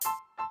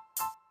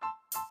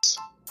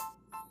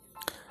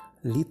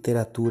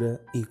Literatura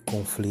e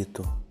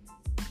Conflito,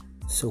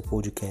 seu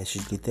podcast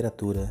de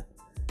literatura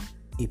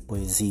e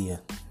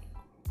poesia.